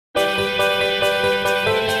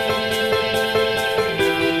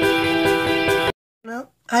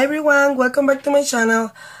Hi everyone, welcome back to my channel.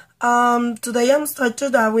 Today I'm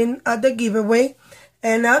starting doing the giveaway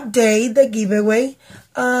and update the giveaway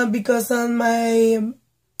because on my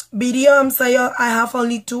video I'm saying I have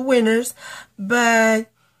only 2 winners, but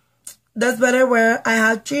that's better where I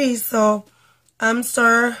have 3. So I'm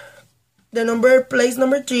start the place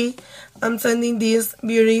number 3. I'm sending this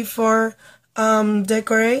beauty for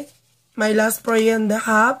decorate my last project in the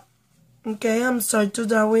hub. Okay, I'm starting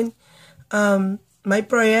doing my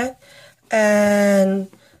project, and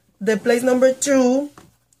the place number 2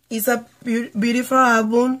 is a beautiful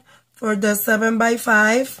album for the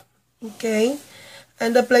 7x5. Okay,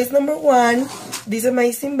 and the place number 1, this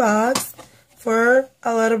amazing box for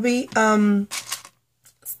a lot of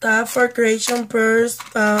stuff for creation, purse,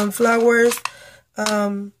 flowers,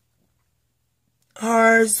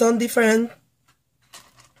 hearts, some different.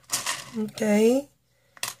 Okay,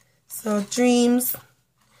 so dreams.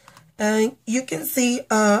 And you can see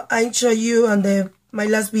I show you on my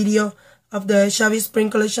last video of the Shabby Spring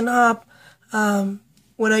Collection Hub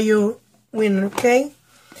what are you winning, okay?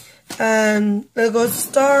 And let's go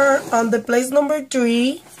start on the place number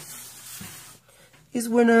 3 is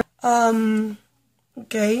winner.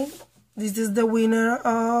 Okay, this is the winner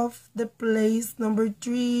of the place number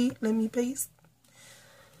 3. Let me paste.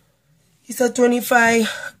 It's a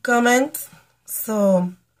 25 comment.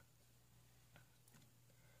 So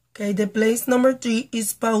okay, the place number 3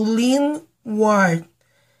 is Pauline Ward.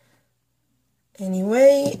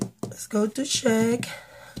 Anyway, let's go to check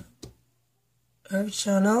her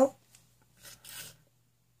channel.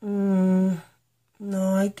 No,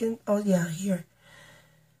 I can. Oh yeah, here.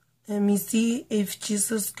 Let me see if she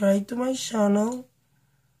subscribed to my channel.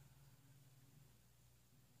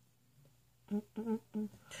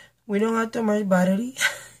 We don't have too much battery,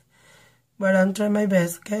 but I'm trying my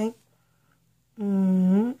best. Okay.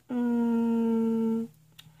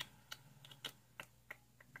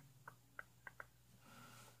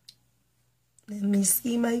 Let me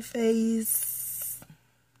see my face.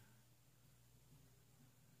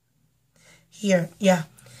 Here, yeah.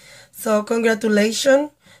 So congratulations,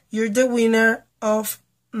 you're the winner of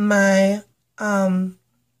my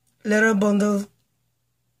little bundle.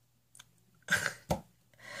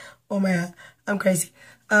 Oh my god, I'm crazy.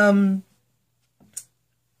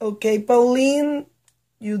 Okay, Pauline,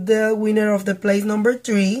 you're the winner of the place number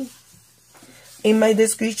 3. In my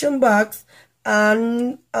description box,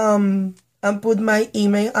 and put my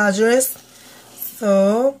email address.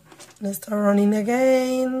 So let's start running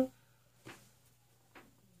again.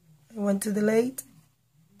 I want to delete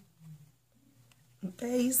and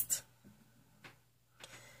paste.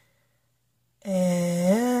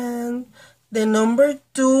 And the number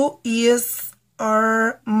 2 is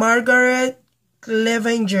our Margaret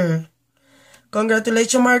Clevenger.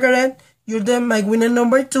 Congratulations, Margaret. You're my winner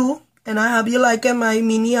number 2, and I hope you like my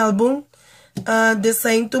mini album. The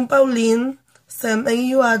same to Pauline. Send me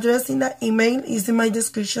your address in the email is in my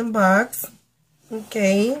description box.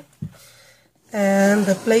 Okay. And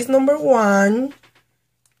the place number 1.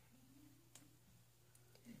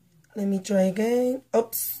 Let me try again.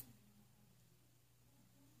 Oops.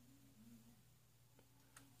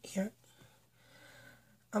 Here.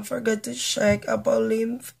 I forgot to check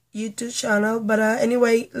Pauline's YouTube channel, but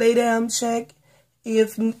anyway, later I'm check.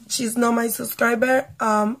 If she's not my subscriber,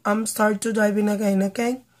 I'm start to diving again,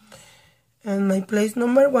 okay? And my place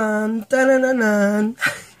number 1, ta-na-na-na,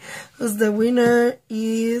 who's the winner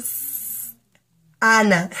is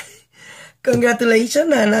Anna.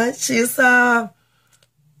 Congratulations, Anna. She's what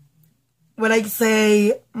I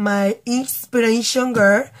say, my inspiration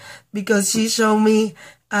girl, because she showed me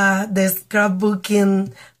the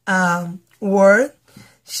scrapbooking world.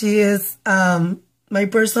 She is my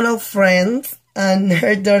personal friend, and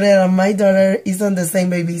her daughter and my daughter is on the same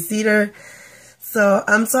babysitter. So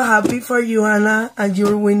I'm so happy for you, Anna, and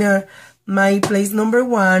you're winner my place number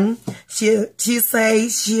 1. She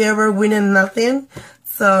says she ever winning nothing.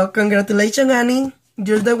 So congratulations, Annie.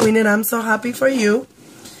 You're the winner. I'm so happy for you.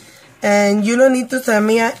 And you don't need to send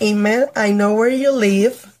me an email. I know where you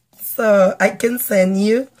live, so I can send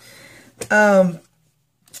you.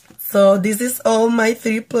 So this is all my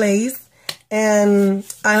 3 plays. And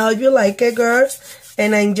I hope you like it, girls,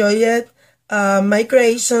 and I enjoy it. My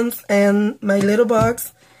creations and my little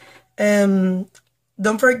box. Don't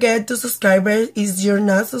forget to subscribe if you're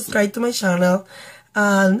not subscribed to my channel.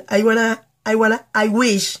 And I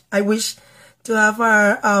wish to have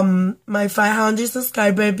our my 500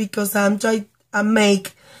 subscribers, because I'm trying to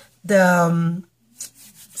make the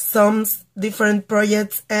some different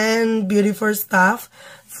projects and beautiful stuff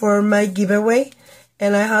for my giveaway.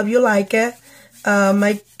 And I hope you like it.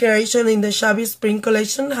 my creation in the Shabby Spring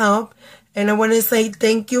Collection Hub. And I want to say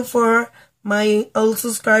thank you for my old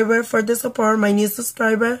subscriber for the support, my new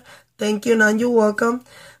subscriber. Thank you, and you're welcome.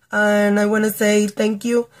 And I want to say thank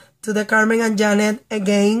you to the Carmen and Janet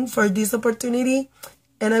again for this opportunity.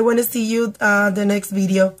 And I want to see you the next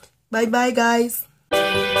video. Bye bye, guys.